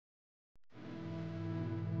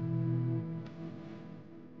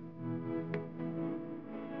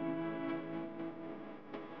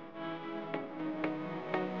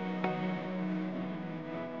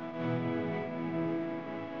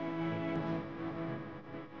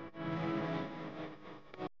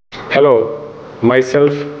Hello,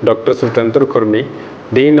 myself Dr. Sutantra Kurmi,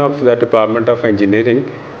 Dean of the Department of Engineering,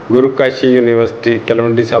 Guru Kashi University,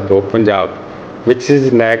 Kalwandi Sabho, Punjab, which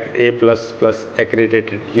is NAC A++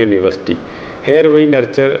 accredited university. Here we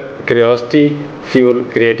nurture curiosity, fuel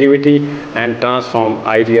creativity, and transform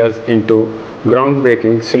ideas into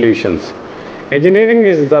groundbreaking solutions. Engineering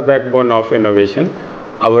is the backbone of innovation.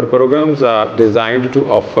 Our programs are designed to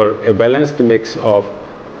offer a balanced mix of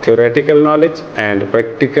theoretical knowledge and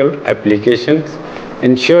practical applications,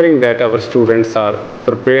 ensuring that our students are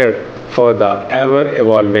prepared for the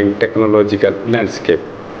ever-evolving technological landscape.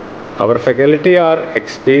 Our faculty are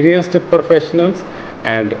experienced professionals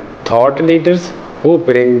and thought leaders who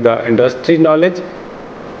bring the industry knowledge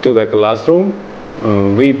to the classroom.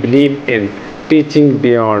 We believe in teaching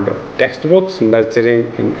beyond textbooks, nurturing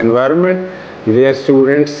an environment where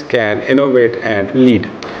students can innovate and lead.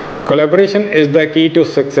 Collaboration is the key to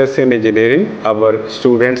success in engineering. Our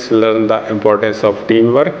students learn the importance of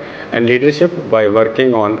teamwork and leadership by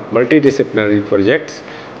working on multidisciplinary projects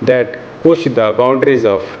that push the boundaries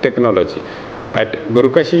of technology. At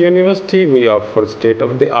Guru Kashi University, we offer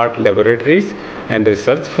state-of-the-art laboratories and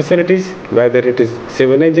research facilities, whether it is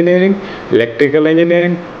civil engineering, electrical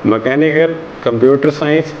engineering, mechanical, computer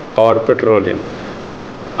science, or petroleum.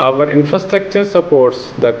 Our infrastructure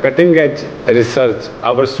supports the cutting-edge research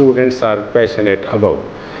our students are passionate about.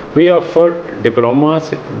 We offer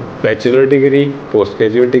diplomas, bachelor degree,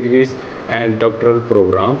 postgraduate degrees, and doctoral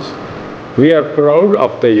programs. We are proud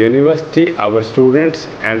of the university our students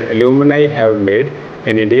and alumni have made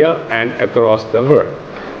in India and across the world.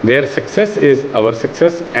 Their success is our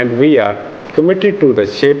success, and we are committed to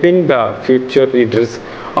shaping the future leaders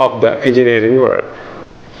of the engineering world.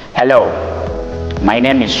 Hello. My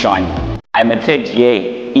name is Sean. I'm a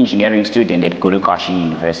third-year engineering student at Guru Kashi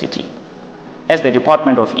University. As the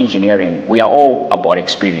Department of Engineering, we are all about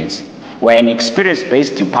experience. We're an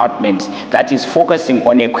experience-based department that is focusing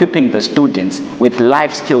on equipping the students with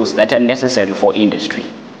life skills that are necessary for industry.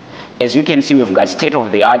 As you can see, we've got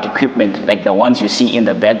state-of-the-art equipment like the ones you see in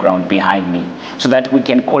the background behind me, so that we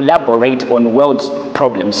can collaborate on world's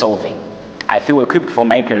problem solving. I feel equipped for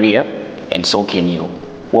my career, and so can you.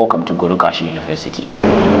 Welcome to Guru Kashi University.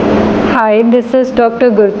 Hi, this is Dr.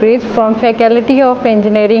 Gurpreet from Faculty of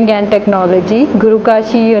Engineering and Technology, Guru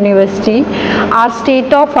Kashi University. Our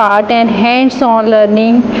state-of-art and hands-on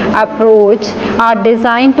learning approach are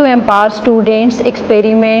designed to empower students,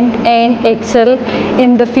 experiment and excel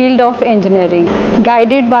in the field of engineering.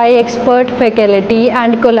 Guided by expert faculty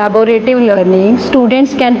and collaborative learning,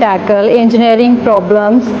 students can tackle engineering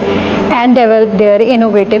problems and develop their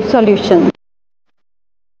innovative solutions.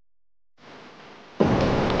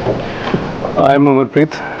 I'm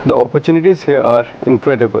Amarpreet. The opportunities here are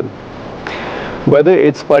incredible. Whether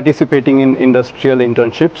it's participating in industrial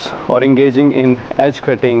internships or engaging in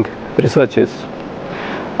edge-cutting researches,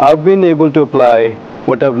 I've been able to apply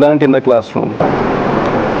what I've learned in the classroom.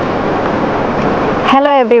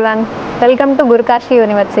 Hello everyone, welcome to Guru Kashi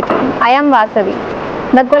University. I am Vasavi.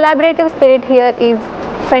 The collaborative spirit here is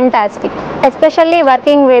fantastic. Especially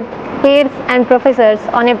working with peers and professors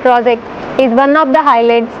on a project is one of the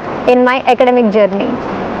highlights in my academic journey.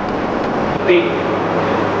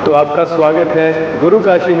 तो आपका स्वागत है गुरु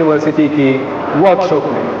Kashi university की workshop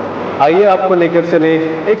में। आइए आपको लेकर चले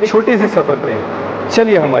एक छोटी सी सफर पे।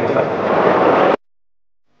 चलिए हमारे साथ।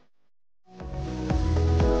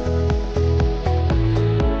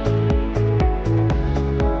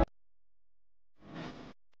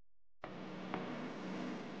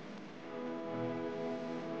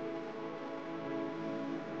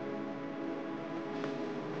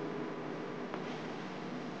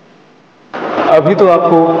 अभी तो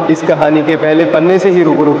आपको इस कहानी के पहले पन्ने से ही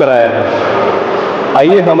रूबरू कराया है।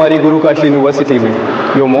 आइए हमारी गुरु काशी यूनिवर्सिटी में।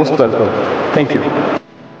 You most welcome. Thank you.